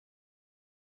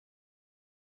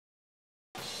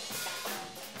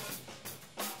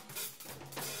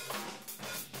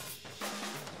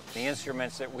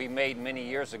instruments that we made many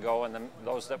years ago and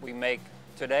those that we make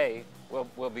today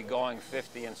will be going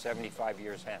 50 and 75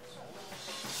 years hence.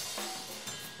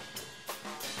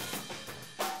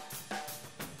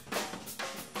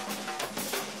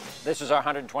 This is our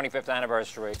 125th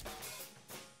anniversary.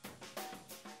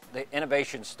 The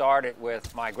innovation started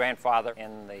with my grandfather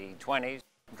in the 20s.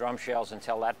 Drum shells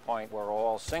until that point were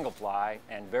all single ply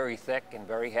and very thick and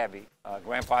very heavy.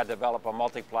 Grandpa developed a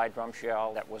multi-ply drum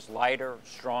shell that was lighter,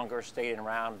 stronger, stayed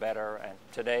around better, and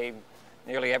today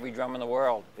nearly every drum in the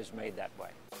world is made that way.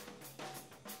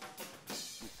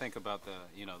 You think about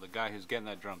the guy who's getting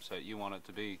that drum set, you want it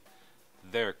to be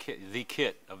their kit, the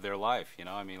kit of their life,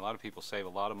 I mean, a lot of people save a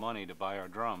lot of money to buy our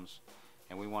drums,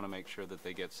 and we want to make sure that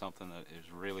they get something that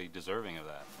is really deserving of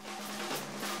that.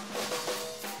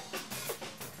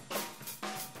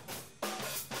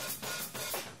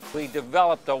 We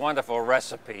developed a wonderful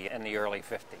recipe in the early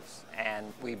 50s,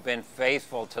 and we've been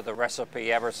faithful to the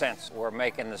recipe ever since. We're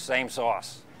making the same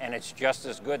sauce, and it's just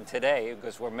as good today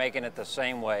because we're making it the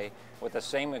same way with the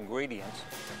same ingredients.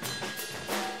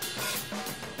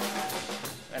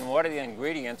 And one of the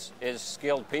ingredients is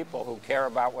skilled people who care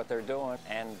about what they're doing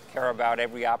and care about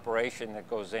every operation that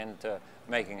goes into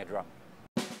making a drum.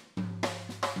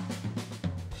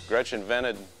 Gretsch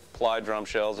invented ply drum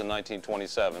shells in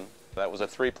 1927. That was a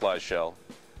 3-ply shell.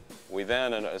 We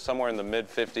then, somewhere in the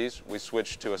mid-50s, we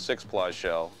switched to a 6-ply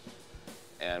shell,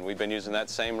 and we've been using that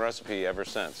same recipe ever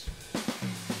since.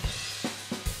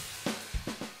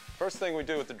 First thing we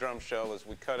do with the drum shell is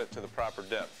we cut it to the proper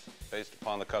depth based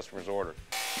upon the customer's order.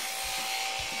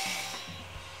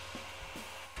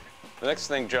 The next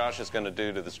thing Josh is going to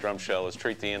do to this drum shell is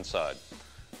treat the inside.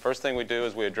 First thing we do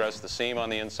is we address the seam on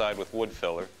the inside with wood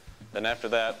filler. Then after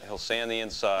that, he'll sand the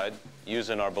inside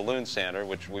using our balloon sander,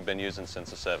 which we've been using since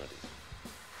the 70s.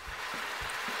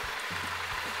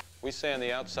 We sand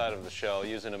the outside of the shell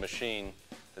using a machine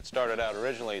that started out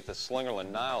originally at the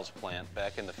Slingerland Niles plant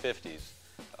back in the 50s.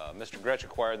 Mr. Gretsch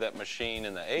acquired that machine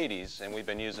in the 80s, and we've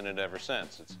been using it ever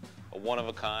since. It's a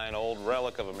one-of-a-kind old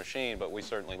relic of a machine, but we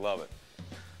certainly love it.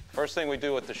 First thing we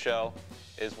do with the shell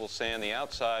is we'll sand the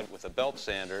outside with a belt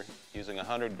sander using a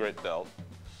 100 grit belt.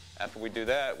 After we do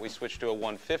that, we switch to a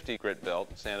 150 grit belt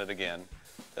and sand it again.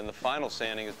 Then the final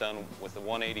sanding is done with the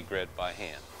 180 grit by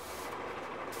hand.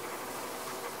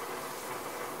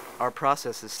 Our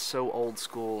process is so old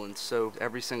school, and so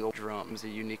every single drum is a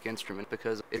unique instrument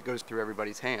because it goes through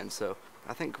everybody's hands. So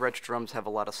I think Gretsch drums have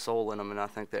a lot of soul in them, and I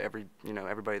think that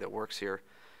everybody that works here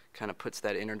kind of puts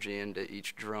that energy into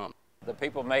each drum. The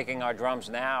people making our drums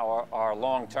now are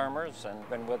long-termers and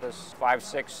been with us 5,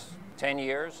 6, 10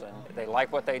 years, and they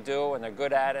like what they do and they're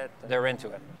good at it. They're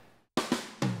into it.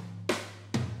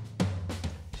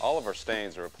 All of our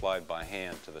stains are applied by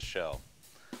hand to the shell.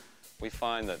 We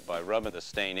find that by rubbing the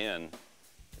stain in,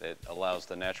 it allows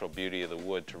the natural beauty of the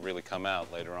wood to really come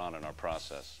out later on in our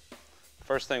process.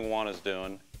 First thing Juan is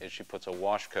doing is she puts a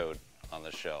wash coat on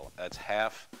the shell. That's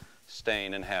half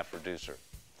stain and half reducer.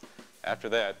 After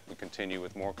that, we continue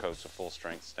with more coats of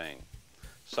full-strength stain.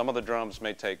 Some of the drums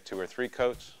may take 2 or 3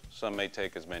 coats, some may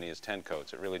take as many as 10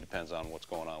 coats. It really depends on what's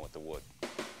going on with the wood.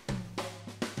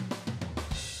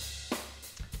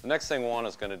 The next thing Juan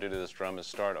is going to do to this drum is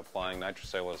start applying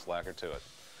nitrocellulose lacquer to it.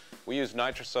 We use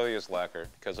nitrocellulose lacquer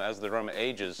because as the drum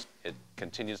ages, it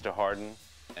continues to harden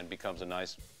and becomes a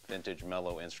nice vintage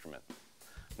mellow instrument.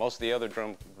 Most of the other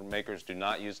drum makers do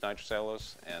not use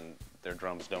nitrocellulose, and their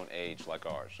drums don't age like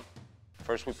ours.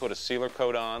 First we put a sealer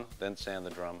coat on, then sand the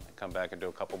drum, and come back and do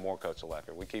a couple more coats of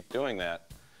lacquer. We keep doing that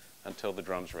until the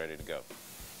drum's ready to go.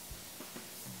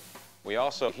 We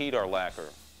also heat our lacquer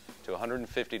to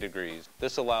 150 degrees.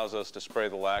 This allows us to spray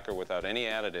the lacquer without any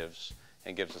additives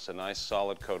and gives us a nice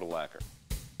solid coat of lacquer.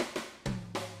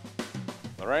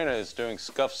 Lorena is doing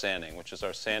scuff sanding, which is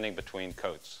our sanding between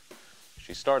coats.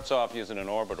 She starts off using an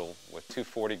orbital with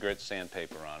 240 grit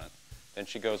sandpaper on it. Then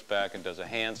she goes back and does a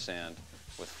hand sand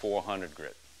with 400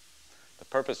 grit. The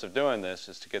purpose of doing this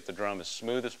is to get the drum as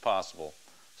smooth as possible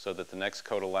so that the next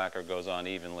coat of lacquer goes on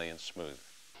evenly and smooth.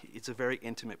 It's a very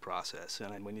intimate process,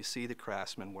 and when you see the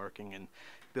craftsmen working and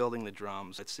building the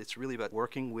drums, it's really about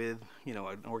working with an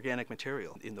organic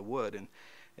material in the wood,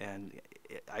 and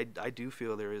I do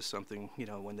feel there is something,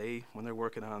 when they're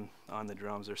working on the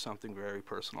drums, there's something very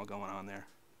personal going on there.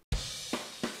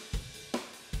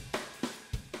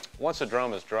 Once a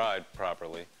drum is dried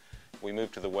properly, we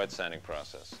move to the wet sanding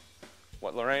process.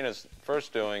 What Lorena's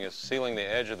first doing is sealing the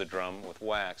edge of the drum with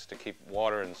wax to keep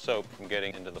water and soap from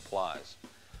getting into the plies.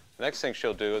 The next thing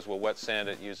she'll do is we'll wet sand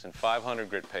it using 500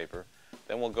 grit paper,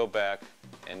 then we'll go back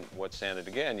and wet sand it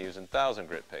again using 1000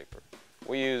 grit paper.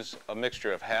 We use a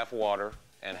mixture of half water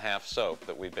and half soap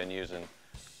that we've been using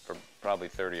for probably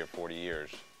 30 or 40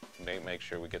 years to make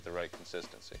sure we get the right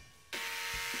consistency.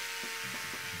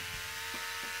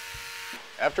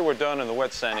 After we're done in the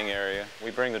wet sanding area,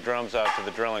 we bring the drums out to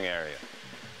the drilling area.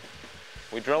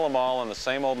 We drill them all on the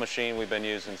same old machine we've been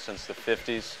using since the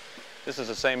 50s. This is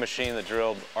the same machine that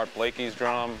drilled Art Blakey's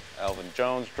drum, Alvin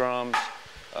Jones' drums,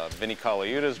 Vinnie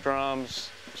Colaiuta's drums.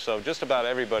 So just about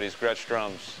everybody's Gretsch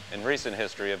drums in recent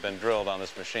history have been drilled on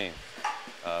this machine.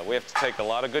 We have to take a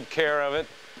lot of good care of it.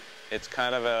 It's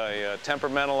kind of a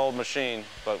temperamental old machine,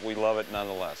 but we love it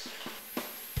nonetheless.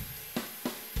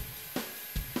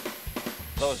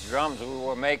 Those drums we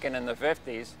were making in the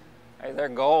 50s, hey, they're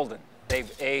golden.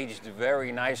 They've aged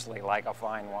very nicely like a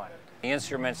fine wine. The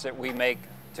instruments that we make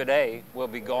today will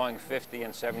be going 50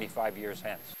 and 75 years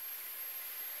hence.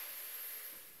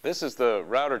 This is the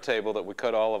router table that we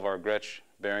cut all of our Gretsch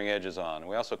bearing edges on.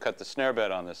 We also cut the snare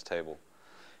bed on this table.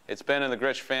 It's been in the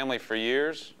Gretsch family for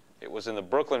years. It was in the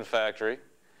Brooklyn factory.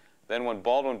 Then when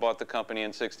Baldwin bought the company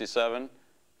in '67,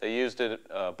 they used it,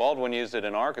 Baldwin used it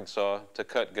in Arkansas to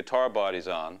cut guitar bodies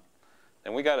on.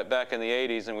 And we got it back in the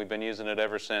 80s, and we've been using it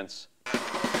ever since.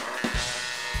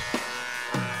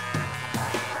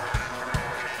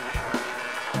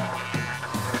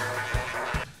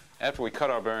 After we cut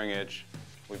our bearing edge,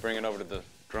 we bring it over to the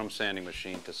drum sanding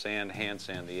machine to hand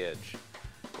sand the edge.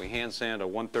 We hand sand a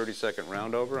 1/32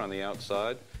 round over on the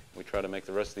outside. We try to make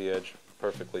the rest of the edge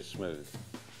perfectly smooth.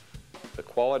 The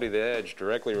quality of the edge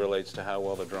directly relates to how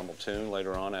well the drum will tune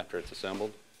later on after it's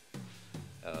assembled.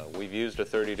 We've used a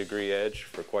 30-degree edge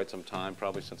for quite some time,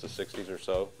 probably since the 60s or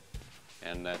so,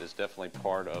 and that is definitely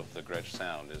part of the Gretsch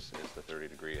sound is the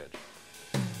 30-degree edge.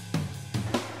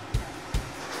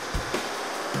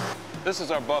 This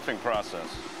is our buffing process.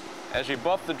 As you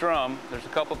buff the drum, there's a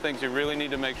couple things you really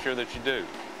need to make sure that you do.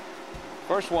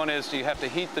 First one is you have to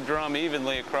heat the drum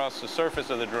evenly across the surface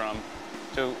of the drum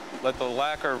to let the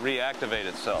lacquer reactivate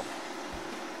itself.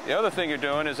 The other thing you're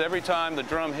doing is every time the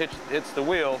drum hits the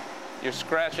wheel, you're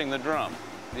scratching the drum.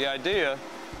 The idea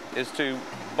is to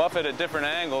buff it at different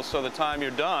angles so the time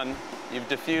you're done, you've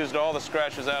diffused all the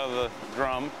scratches out of the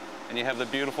drum and you have the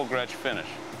beautiful Gretsch finish.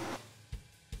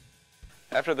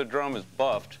 After the drum is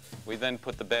buffed, we then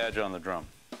put the badge on the drum.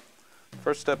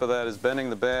 First step of that is bending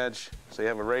the badge so you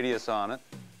have a radius on it.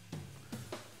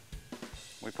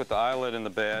 We put the eyelet in the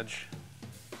badge,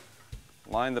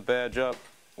 line the badge up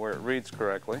where it reads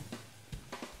correctly,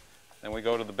 then we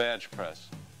go to the badge press.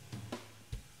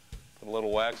 Put a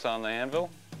little wax on the anvil.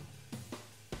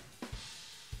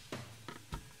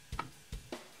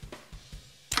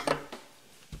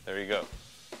 There you go.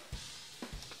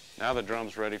 Now the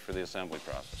drum's ready for the assembly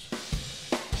process.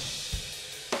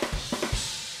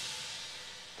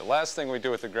 The last thing we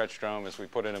do with the Gretsch drum is we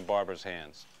put it in Barbara's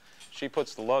hands. She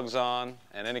puts the lugs on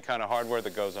and any kind of hardware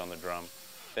that goes on the drum.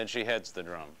 Then she heads the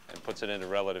drum and puts it into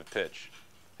relative pitch.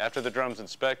 After the drum's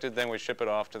inspected, then we ship it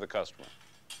off to the customer.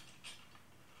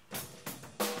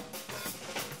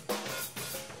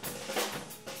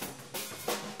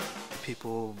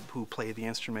 People who play the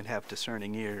instrument have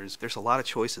discerning ears. There's a lot of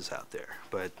choices out there,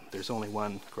 but there's only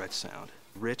one Gretsch sound.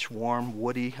 Rich, warm,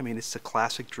 woody, I mean, it's a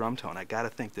classic drum tone. I gotta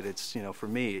think that it's, you know, for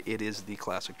me, it is the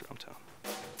classic drum tone.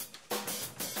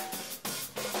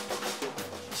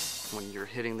 When you're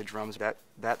hitting the drums,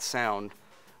 that sound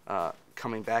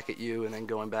coming back at you and then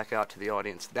going back out to the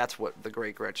audience, that's what the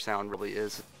great Gretsch sound really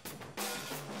is.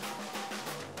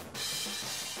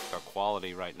 Our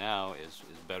quality right now is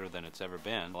better than it's ever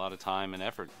been. A lot of time and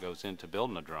effort goes into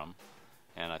building a drum,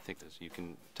 and I think that you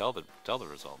can tell the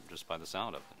result just by the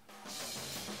sound of it.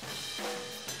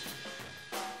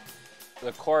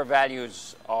 The core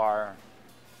values are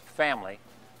family,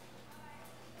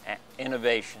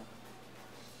 innovation,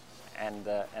 and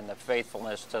the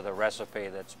faithfulness to the recipe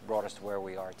that's brought us to where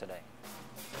we are today.